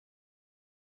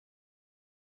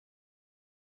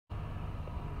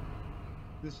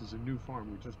This is a new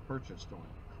farm we just purchased on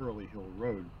Curly Hill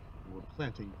Road, and we're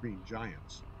planting green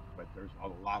giants. But there's a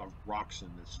lot of rocks in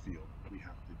this field that we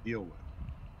have to deal with.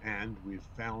 And we've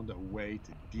found a way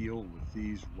to deal with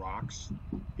these rocks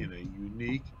in a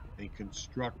unique and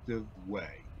constructive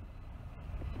way.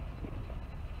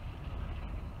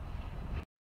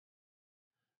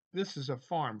 This is a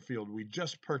farm field we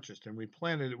just purchased and we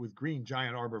planted it with green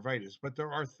giant arborvitae, but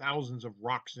there are thousands of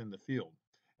rocks in the field.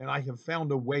 And I have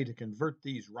found a way to convert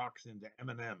these rocks into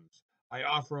M&Ms. I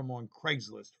offer them on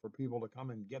Craigslist for people to come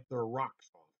and get their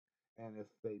rocks off. And if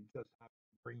they just have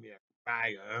to bring me a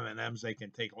bag of M&Ms, they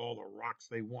can take all the rocks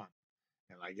they want.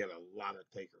 And I get a lot of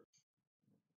takers.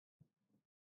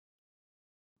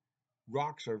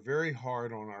 Rocks are very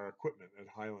hard on our equipment at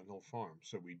Highland Hill Farm,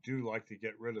 so we do like to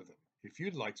get rid of them. If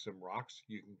you'd like some rocks,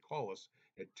 you can call us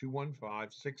at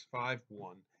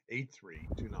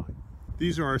 215-651-8329.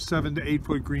 These are our 7 to 8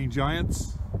 foot green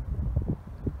giants.